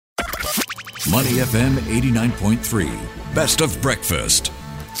Money FM 89.3. Best of breakfast.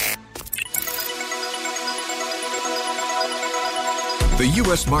 The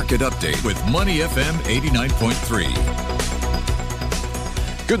U.S. Market Update with Money FM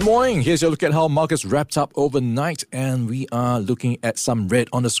 89.3. Good morning. Here's your look at how markets wrapped up overnight, and we are looking at some red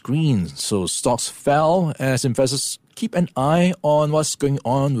on the screen. So stocks fell as investors keep an eye on what's going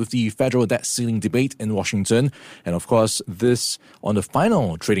on with the federal debt ceiling debate in Washington. And of course, this on the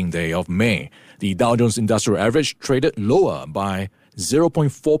final trading day of May. The Dow Jones Industrial Average traded lower by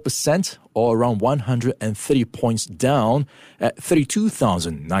 0.4% or around 130 points down at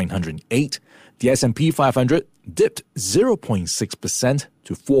 32,908. The S&P 500 dipped 0.6%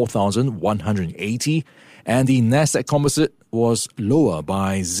 to 4,180, and the Nasdaq Composite was lower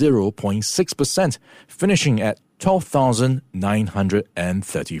by 0.6%, finishing at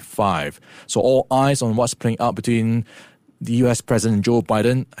 12,935. So all eyes on what's playing out between the U.S. President Joe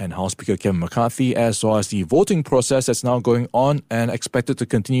Biden and House Speaker Kevin McCarthy, as well as the voting process that's now going on and expected to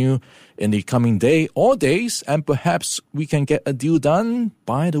continue in the coming day or days, and perhaps we can get a deal done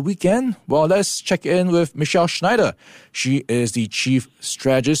by the weekend. Well, let's check in with Michele Schneider. She is the Chief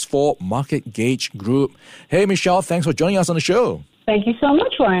Strategist for MarketGauge Group. Hey, Michele, thanks for joining us on the show. Thank you so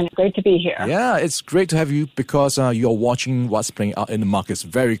much, Warren. Great to be here. Yeah, it's great to have you because you're watching what's playing out in the markets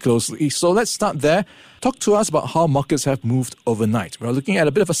very closely. So let's start there. Talk to us about how markets have moved overnight. We're looking at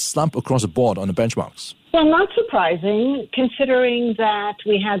a bit of a slump across the board on the benchmarks. Well, not surprising, considering that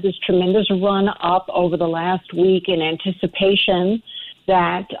we had this tremendous run up over the last week in anticipation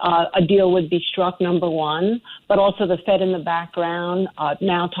that a deal would be struck, number one, but also the Fed in the background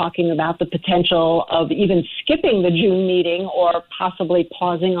now talking about the potential of even skipping the June meeting or possibly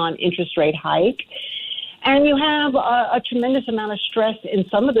pausing on interest rate hike. And you have a tremendous amount of stress in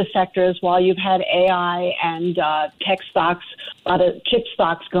some of the sectors while you've had AI and tech stocks, a lot of chip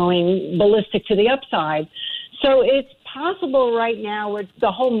stocks going ballistic to the upside. So it's possible right now where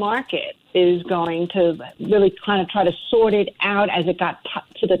the whole market is going to really kind of try to sort it out as it got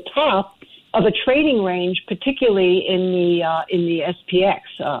to the top of a trading range, particularly in the SPX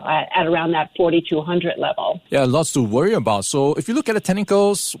at around that 4,200 level. Yeah, lots to worry about. So if you look at the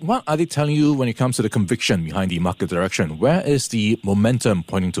technicals, what are they telling you when it comes to the conviction behind the market direction? Where is the momentum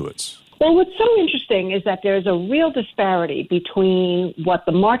pointing towards? Well, what's so interesting is that there's a real disparity between what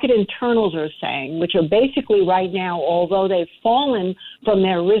the market internals are saying, which are basically right now, although they've fallen from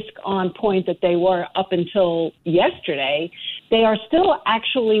their risk on point that they were up until yesterday, they are still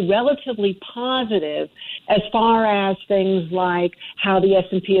actually relatively positive as far as things like how the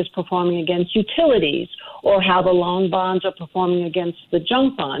S&P is performing against utilities or how the long bonds are performing against the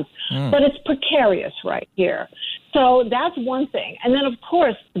junk bonds. But it's precarious right here. So that's one thing. And then, of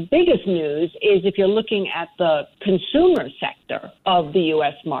course, the biggest news is if you're looking at the consumer sector of the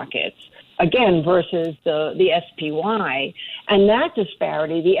U.S. markets, again, versus the SPY. And that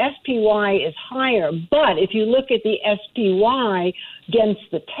disparity, the SPY is higher. But if you look at the SPY against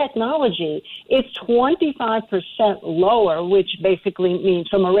the technology, it's 25% lower, which basically means,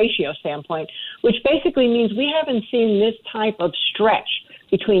 from a ratio standpoint, which basically means we haven't seen this type of stretch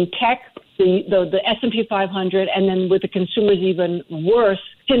between tech, the S&P 500, and then with the consumers even worse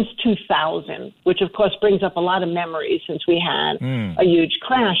since 2000, which of course brings up a lot of memories since we had a huge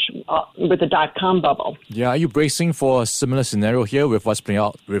crash with the dot-com bubble. Yeah, are you bracing for a similar scenario here with what's playing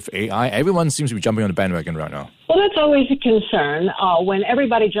out with AI? Everyone seems to be jumping on the bandwagon right now. Well, that's always a concern. When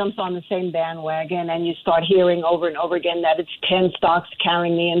everybody jumps on the same bandwagon and you start hearing over and over again that it's 10 stocks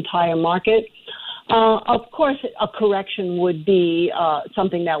carrying the entire market, of course, a correction would be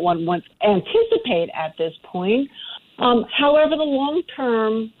something that one would anticipate at this point. However, the long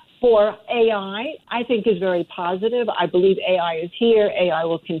term for AI, I think, is very positive. I believe AI is here. AI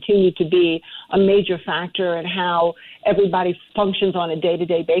will continue to be a major factor in how everybody functions on a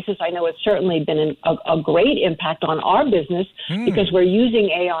day-to-day basis. I know it's certainly been a great impact on our business because we're using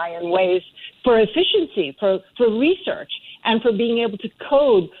AI in ways for efficiency, for research, and for being able to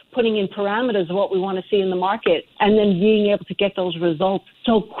code, putting in parameters of what we want to see in the market, and then being able to get those results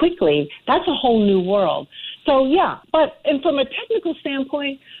so quickly. That's a whole new world. So, yeah, and from a technical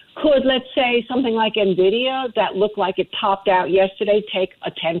standpoint, could, let's say, something like NVIDIA that looked like it topped out yesterday take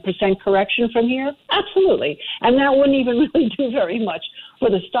a 10% correction from here? Absolutely. And that wouldn't even really do very much for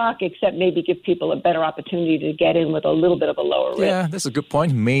the stock, except maybe give people a better opportunity to get in with a little bit of a lower risk. Yeah, that's a good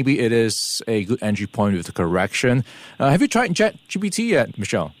point. Maybe it is a good entry point with the correction. Have you tried ChatGPT yet,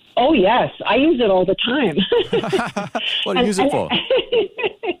 Michele? Oh, yes. I use it all the time. What do you use it for?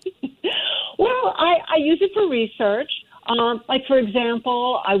 Well, I use it for research. Like, for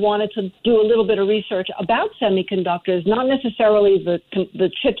example, I wanted to do a little bit of research about semiconductors, not necessarily the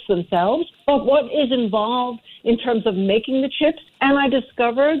chips themselves, but what is involved in terms of making the chips. And I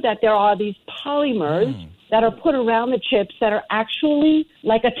discovered that there are these polymers that are put around the chips that are actually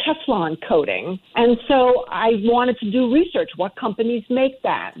like a Teflon coating. And so I wanted to do research. What companies make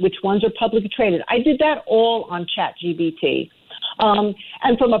that? Which ones are publicly traded? I did that all on ChatGPT.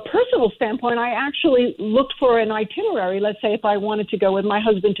 And from a personal standpoint, I actually looked for an itinerary. Let's say if I wanted to go with my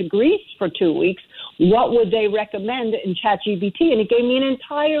husband to Greece for 2 weeks, what would they recommend in ChatGPT? And it gave me an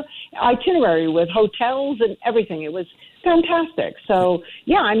entire itinerary with hotels and everything. It was fantastic. So,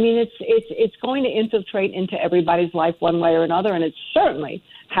 yeah, I mean, it's going to infiltrate into everybody's life one way or another, and it certainly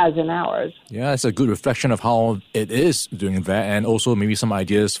has in ours. Yeah, it's a good reflection of how it is doing that, and also maybe some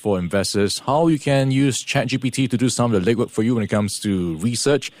ideas for investors, how you can use ChatGPT to do some of the legwork for you when it comes to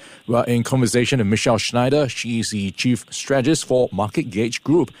research. We're in conversation with Michele Schneider. She is the Chief Strategist for MarketGauge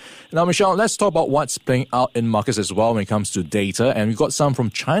Group. Now, Michele, let's talk about what's playing out in markets as well when it comes to data, and we got some from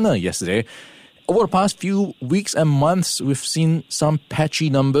China yesterday. Over the past few weeks and months, we've seen some patchy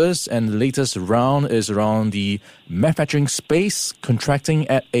numbers, and the latest round is around the manufacturing space contracting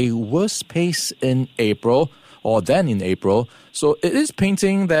at a worse pace in April. So it is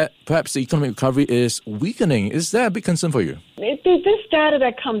painting that perhaps the economic recovery is weakening. Is that a big concern for you? This data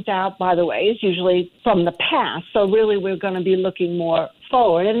that comes out, by the way, is usually from the past. So really we're going to be looking more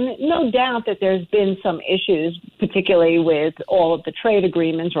forward. And no doubt that there's been some issues, particularly with all of the trade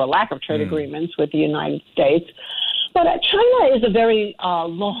agreements or lack of trade agreements with the United States. But China is a very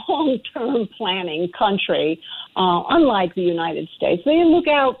long-term planning country, unlike the United States. They look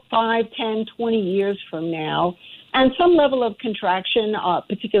out 5, 10, 20 years from now. And some level of contraction,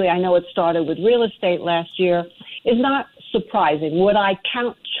 particularly I know it started with real estate last year, is not surprising. Would I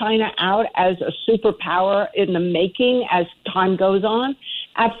count China out as a superpower in the making as time goes on?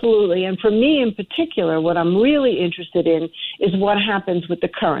 Absolutely. And for me in particular, what I'm really interested in is what happens with the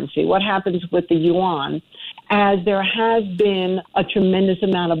currency, what happens with the yuan, as there has been a tremendous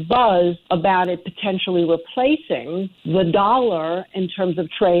amount of buzz about it potentially replacing the dollar in terms of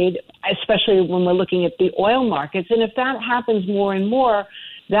trade, especially when we're looking at the oil markets. And if that happens more and more,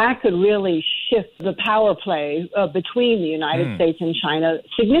 that could really shift the power play between the United States and China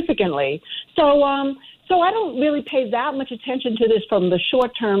significantly. So I don't really pay that much attention to this from the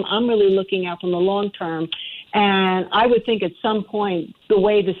short term. I'm really looking out from the long term. And I would think at some point, the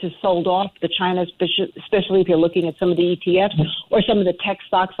way this is sold off, the China, especially if you're looking at some of the ETFs or some of the tech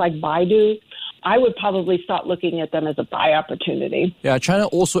stocks like Baidu, I would probably start looking at them as a buy opportunity. Yeah, China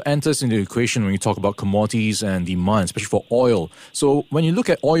also enters into the equation when you talk about commodities and demand, especially for oil. So when you look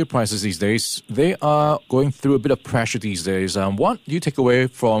at oil prices these days, they are going through a bit of pressure these days. What do you take away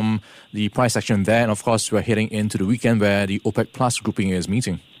from the price action there? And of course, we're heading into the weekend where the OPEC Plus grouping is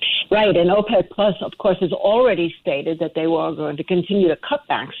meeting. Right, and OPEC Plus, of course, has already stated that they were going to continue to cut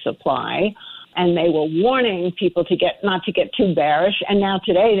back supply, and they were warning people not to get too bearish. And now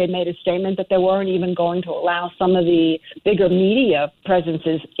today they made a statement that they weren't even going to allow some of the bigger media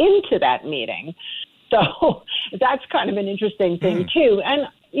presences into that meeting. So that's kind of an interesting thing, too. And,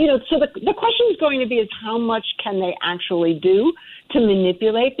 so the question is going to be is how much can they actually do to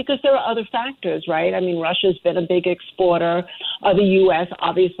manipulate? Because there are other factors, right? I mean, Russia's been a big exporter. The U.S.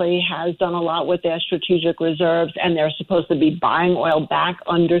 obviously has done a lot with their strategic reserves, and they're supposed to be buying oil back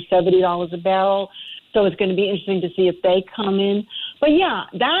under $70 a barrel. So it's going to be interesting to see if they come in. But, yeah,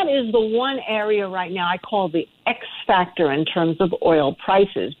 that is the one area right now I call the X factor in terms of oil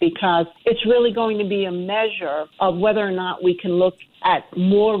prices, because it's really going to be a measure of whether or not we can look at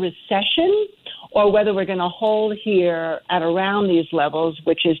more recession or whether we're going to hold here at around these levels,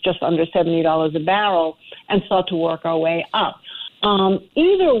 which is just under $70 a barrel, and start to work our way up.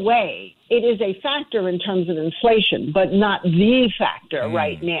 Either way, it is a factor in terms of inflation, but not the factor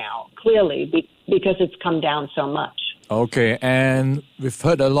right now, clearly, because it's come down so much. Okay, and we've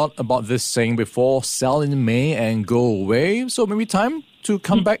heard a lot about this saying before, sell in May and go away. So maybe time to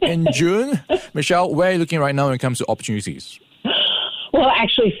come back in June. Michele, where are you looking right now when it comes to opportunities? Well,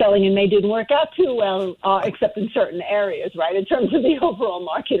 actually, selling in May didn't work out too well, except in certain areas, right? In terms of the overall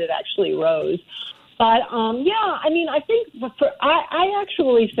market, it actually rose. But, I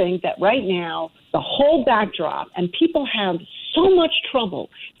actually think that right now, the whole backdrop, and people have so much trouble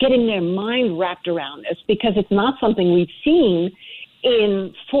getting their mind wrapped around this because it's not something we've seen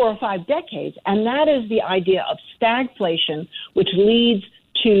in 4 or 5 decades. And that is the idea of stagflation, which leads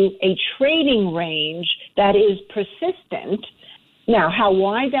to a trading range that is persistent, Now, how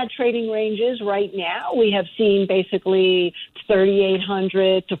wide that trading range is right now, we have seen basically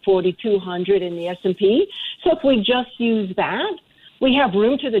 3,800 to 4,200 in the S&P. So if we just use that, we have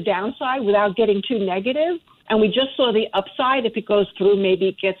room to the downside without getting too negative. And we just saw the upside. If it goes through, maybe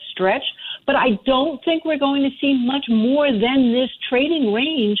it gets stretched. But I don't think we're going to see much more than this trading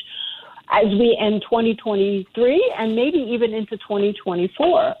range as we end 2023 and maybe even into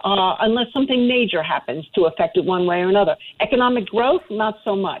 2024, unless something major happens to affect it one way or another. Economic growth, not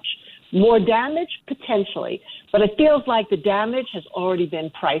so much. More damage, potentially. But it feels like the damage has already been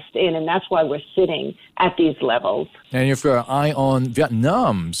priced in, and that's why we're sitting at these levels. And if you've got an eye on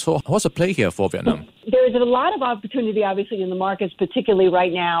Vietnam, so what's the play here for Vietnam? There is a lot of opportunity, obviously, in the markets, particularly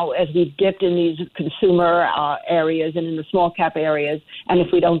right now as we've dipped in these consumer areas and in the small cap areas, and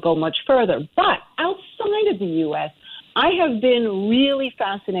if we don't go much further. But outside of the U.S., I have been really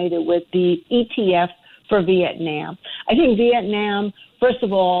fascinated with the ETF for Vietnam. I think Vietnam, first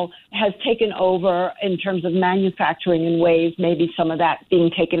of all, has taken over in terms of manufacturing in ways, maybe some of that being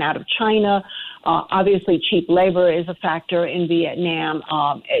taken out of China. Obviously, cheap labor is a factor in Vietnam.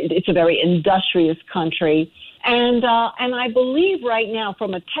 It's a very industrious country. And I believe right now,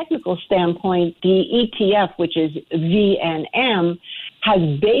 from a technical standpoint, the ETF, which is VNM, has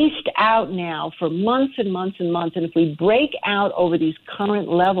based out now for months and months and months. And if we break out over these current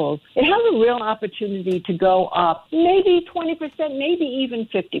levels, it has a real opportunity to go up maybe 20%, maybe even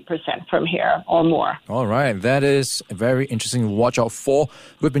 50% from here or more. All right. That is very interesting to watch out for.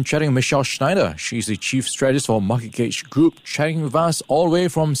 We've been chatting with Michele Schneider. She's the Chief Strategist for MarketGauge Group, chatting with us all the way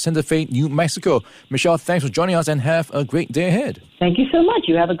from Santa Fe, New Mexico. Michele, thanks for joining us and have a great day ahead. Thank you so much.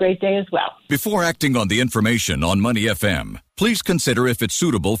 You have a great day as well. Before acting on the information on Money FM, please consider if it's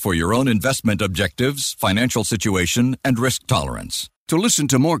suitable for your own investment objectives, financial situation, and risk tolerance. To listen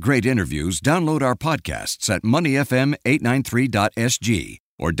to more great interviews, download our podcasts at moneyfm893.sg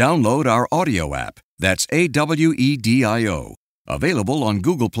or download our audio app. That's AWEDIO. Available on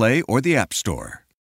Google Play or the App Store.